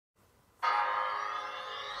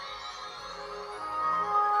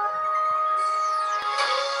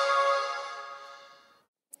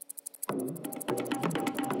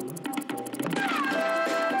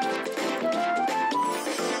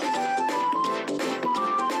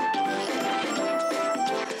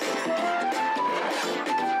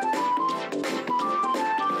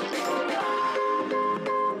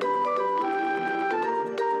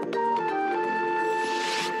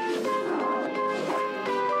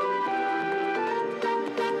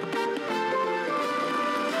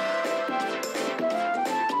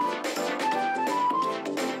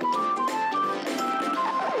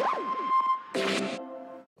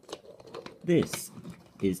This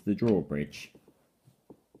is the drawbridge.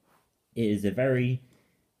 It is a very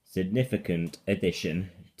significant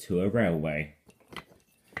addition to a railway.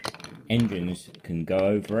 Engines can go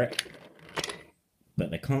over it,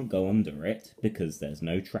 but they can't go under it because there's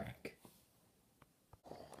no track.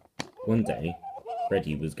 One day,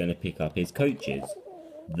 Reddy was going to pick up his coaches.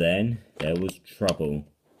 Then there was trouble.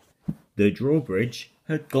 The drawbridge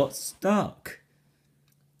had got stuck,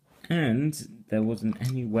 and there wasn't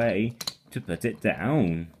any way to put it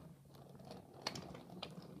down.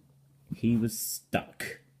 He was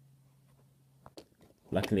stuck.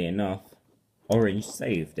 Luckily enough, Orange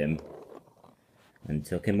saved him and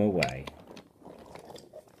took him away.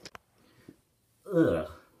 Ugh,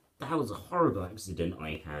 that was a horrible accident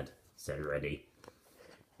I had, said Reddy.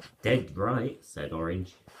 Dead right, said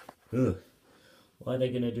Orange. Ugh, what are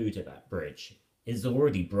they going to do to that bridge? It's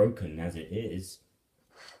already broken as it is.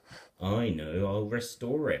 I know, I'll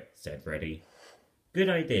restore it, said Reddy. Good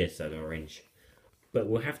idea, said Orange. But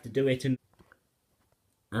we'll have to do it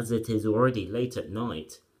as it is already late at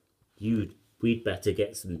night. We'd better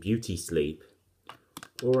get some beauty sleep.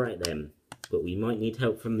 Alright then, but we might need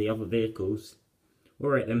help from the other vehicles.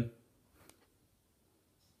 Alright then.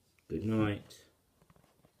 Good night.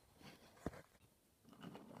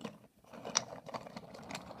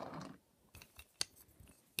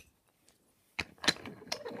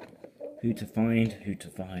 Who to find, who to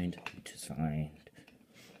find, who to find.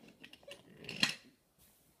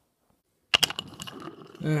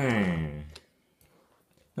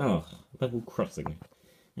 Oh, level crossing.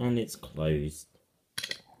 And it's closed.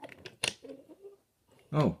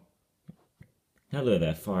 Oh. Hello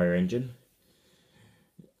there, fire engine.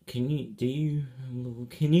 Can you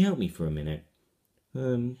help me for a minute?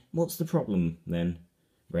 What's the problem then,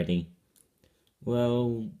 Reddy?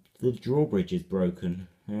 Well, the drawbridge is broken,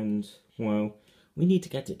 and, well, we need to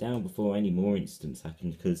get it down before any more incidents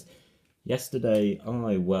happen, because yesterday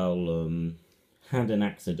I, had an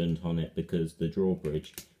accident on it because the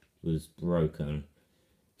drawbridge was broken.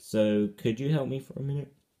 So, could you help me for a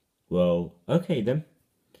minute? Well, okay then.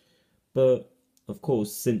 But, of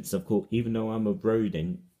course, even though I'm a road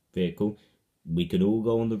vehicle, we can all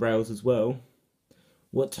go on the rails as well.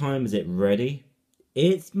 What time is it, Reddy?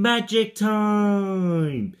 It's magic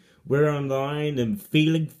time! We're online and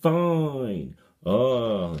feeling fine.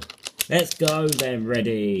 Oh, let's go then,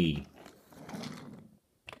 Reddy.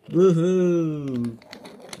 Woohoo!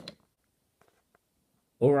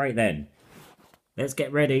 Alright then, let's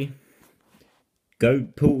get ready. Go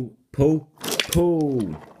pull, pull,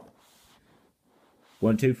 pull.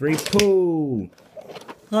 1, 2, 3, pull.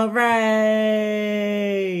 Hooray!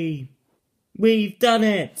 We've done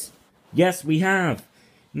it! Yes, we have.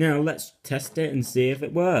 Now let's test it and see if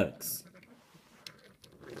it works.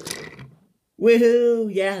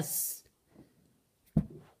 Woohoo! Yes!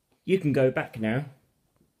 You can go back now,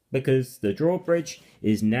 because the drawbridge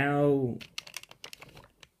is now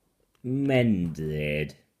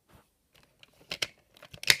mended.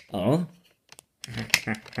 Oh?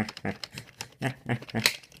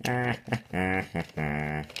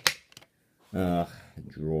 Ugh,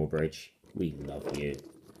 drawbridge, we love you.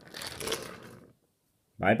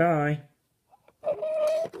 Bye-bye.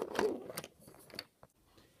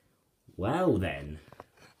 Well then,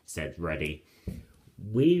 said Reddy.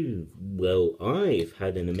 I've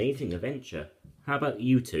had an amazing adventure. How about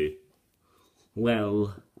you two?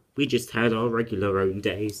 Well, we just had our regular own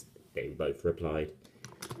days, they both replied.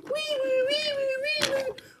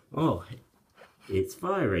 Oh, it's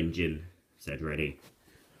Fire Engine, said Reddy.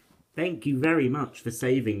 Thank you very much for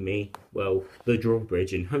saving me, well, the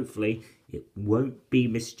drawbridge, and hopefully it won't be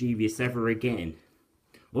mischievous ever again.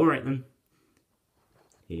 Alright then.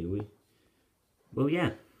 Well,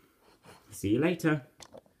 yeah. See you later.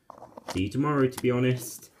 See you tomorrow, to be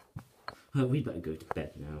honest. Oh, we better go to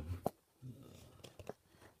bed now.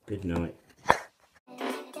 Good night.